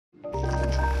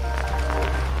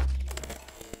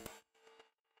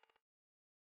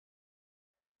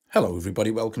Hello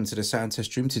everybody, welcome to the sound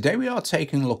test room. Today we are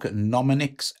taking a look at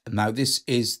Nomonyx. Now this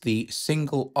is the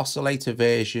single oscillator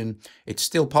version. It's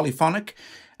still polyphonic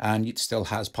and it still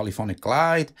has polyphonic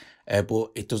glide,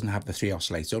 but it doesn't have the three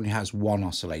oscillators. It only has one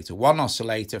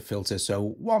oscillator filter,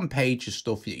 so one page of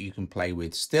stuff that you can play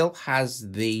with. Still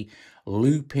has the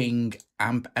looping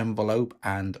amp envelope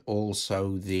and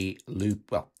also the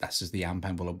loop, well, that's the amp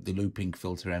envelope, the looping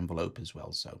filter envelope as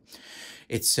well. So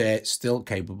it's still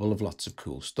capable of lots of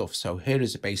cool stuff. So here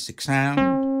is a basic sound.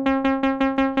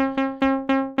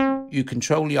 You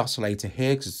control the oscillator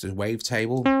here because it's a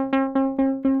wavetable.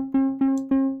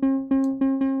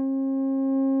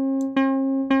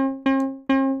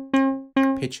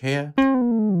 Pitch here.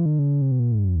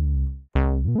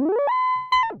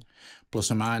 Plus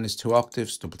or minus 2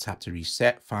 octaves, double tap to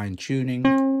reset, fine tuning,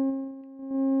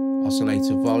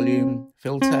 oscillator volume,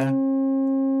 filter.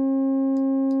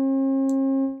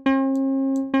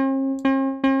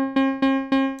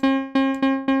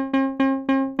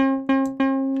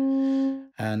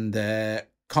 And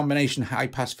combination high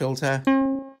pass filter.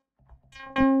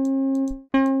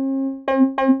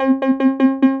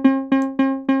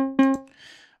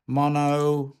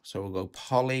 Mono, so we'll go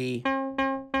poly.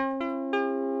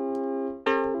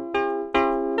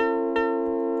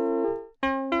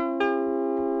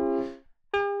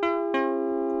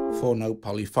 4-note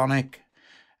polyphonic,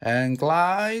 and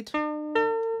glide.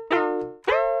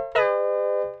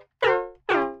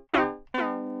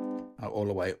 All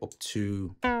the way up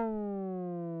to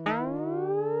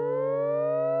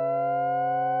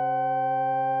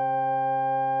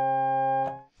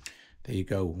there you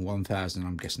go, 1000.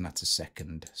 I'm guessing that's a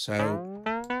second. So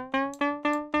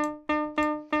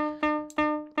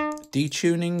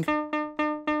detuning.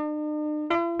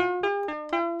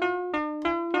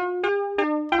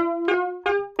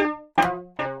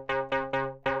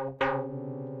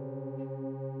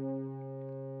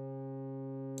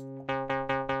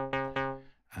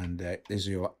 And there's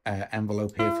your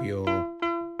envelope here for your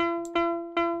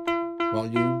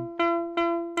volume.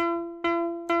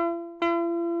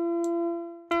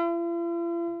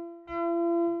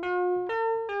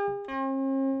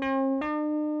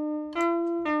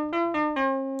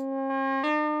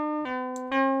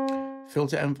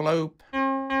 Filter envelope.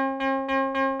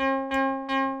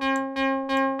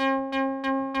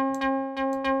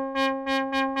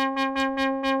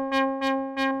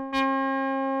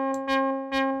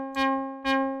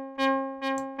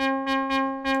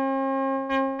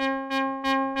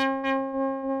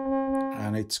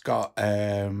 And it's got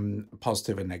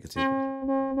positive and negative.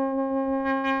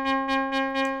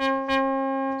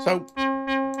 So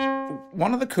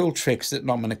one of the cool tricks that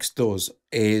Nomonyx does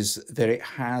is that it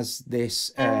has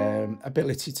this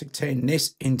ability to turn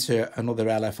this into another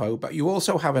LFO, but you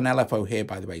also have an LFO here,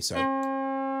 by the way. So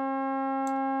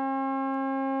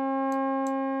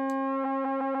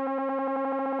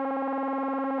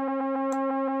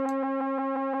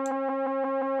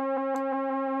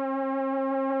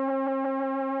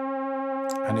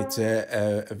and it's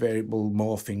a variable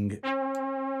morphing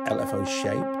LFO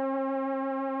shape.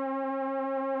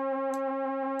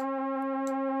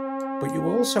 But you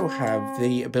also have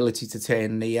the ability to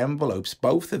turn the envelopes,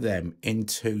 both of them,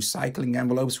 into cycling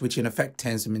envelopes, which in effect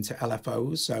turns them into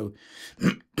LFOs. So,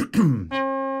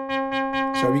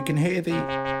 so you can hear the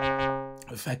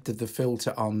effect of the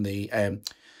filter on the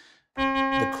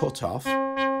cutoff.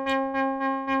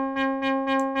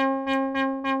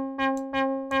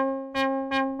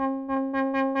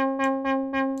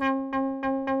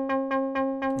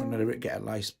 Get a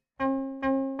nice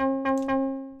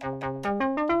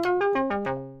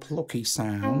plucky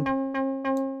sound.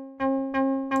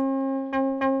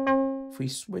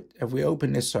 If we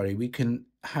open this, sorry, we can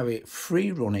have it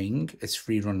free running. It's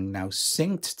free running now,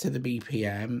 synced to the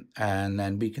BPM, and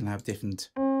then we can have different.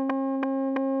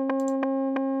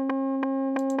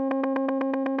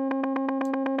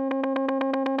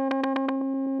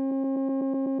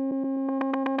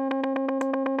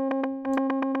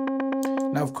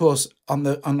 Now, of course, on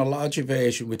the larger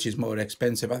version, which is more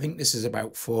expensive, I think this is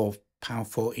about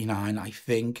 £4.49, I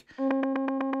think.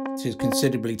 It is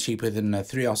considerably cheaper than the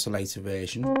 3 oscillator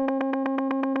version.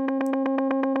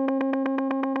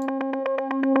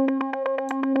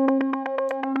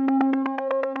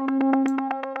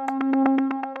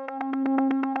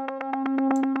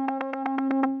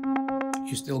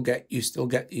 You still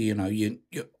get, you know, you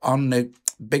on the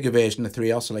bigger version, the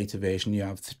 3 oscillator version, you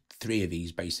have 3 of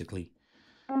these basically.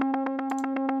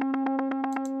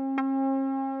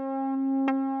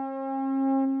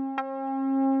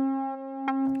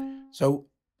 So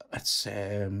let's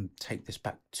take this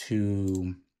back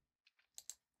to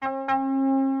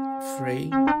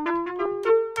 3.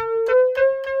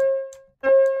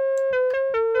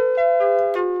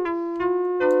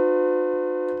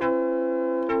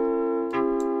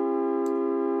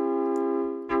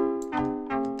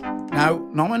 Now,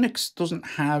 Nomonyx doesn't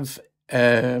have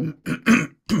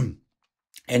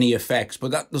any effects, but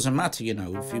that doesn't matter, you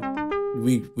know. If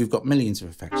we've got millions of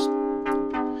effects.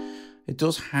 It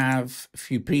does have a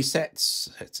few presets.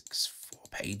 It's 4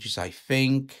 pages, I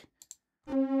think.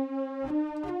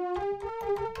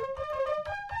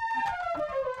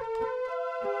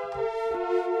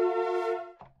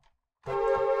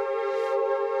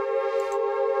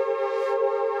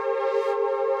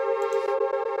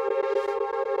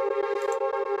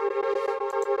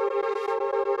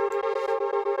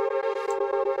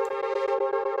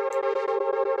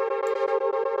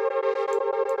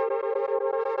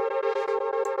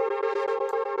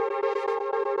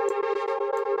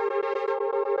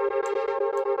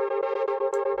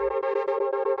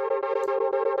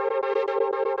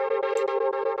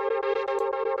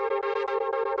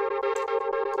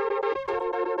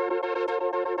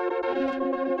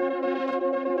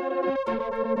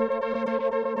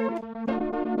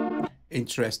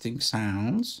 Interesting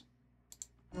sounds.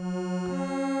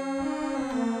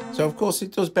 So of course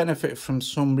it does benefit from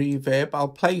some reverb. I'll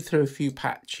play through a few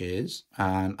patches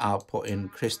and I'll put in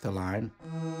crystalline.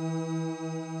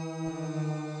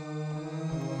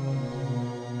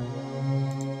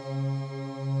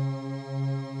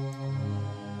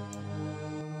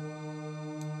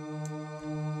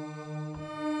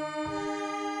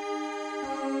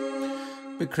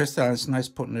 With crystalline, it's nice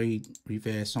putting a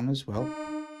reverse on as well.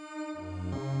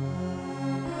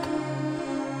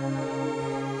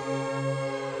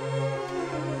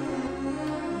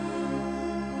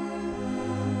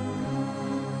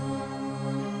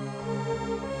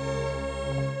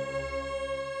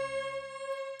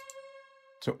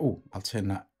 So, oh, I'll turn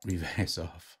that reverse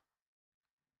off.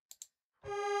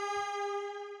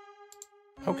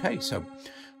 Okay, so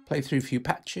play through a few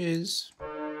patches.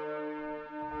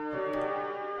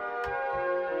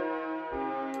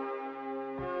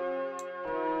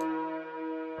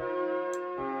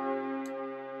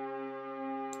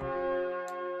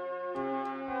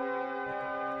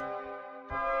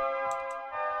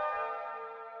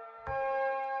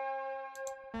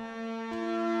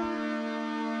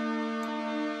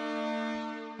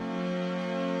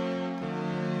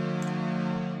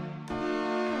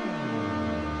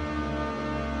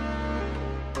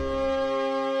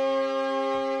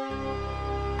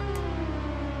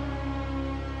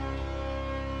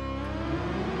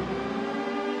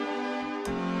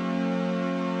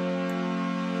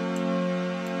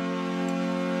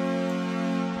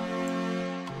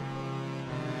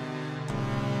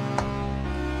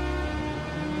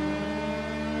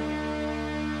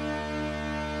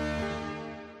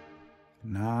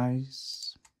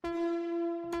 Nice.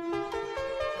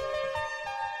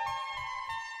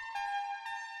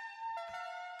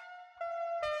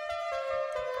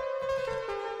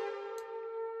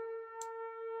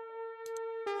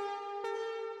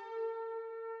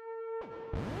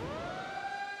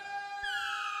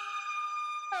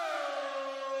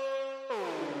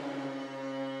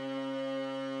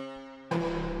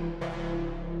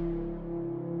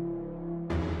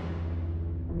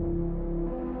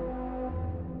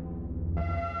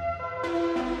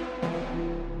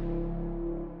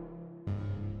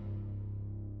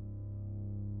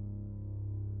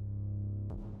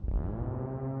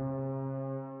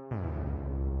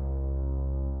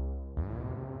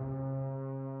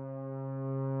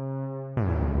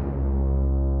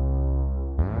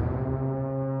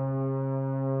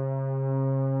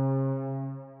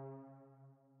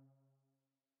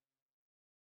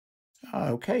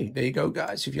 Okay, there you go,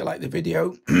 guys. If you like the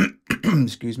video,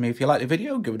 excuse me, if you like the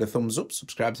video, give it a thumbs up,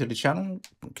 subscribe to the channel,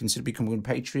 consider becoming a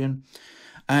Patreon.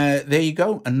 There you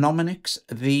go, a Nomonyx,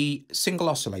 the single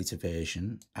oscillator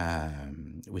version,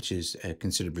 which is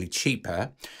considerably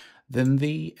cheaper than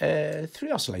the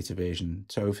 3 oscillator version.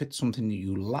 So if it's something that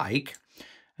you like,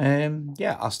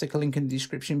 yeah, I'll stick a link in the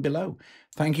description below.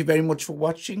 Thank you very much for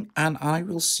watching, and I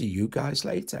will see you guys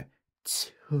later.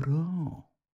 Ta-ra.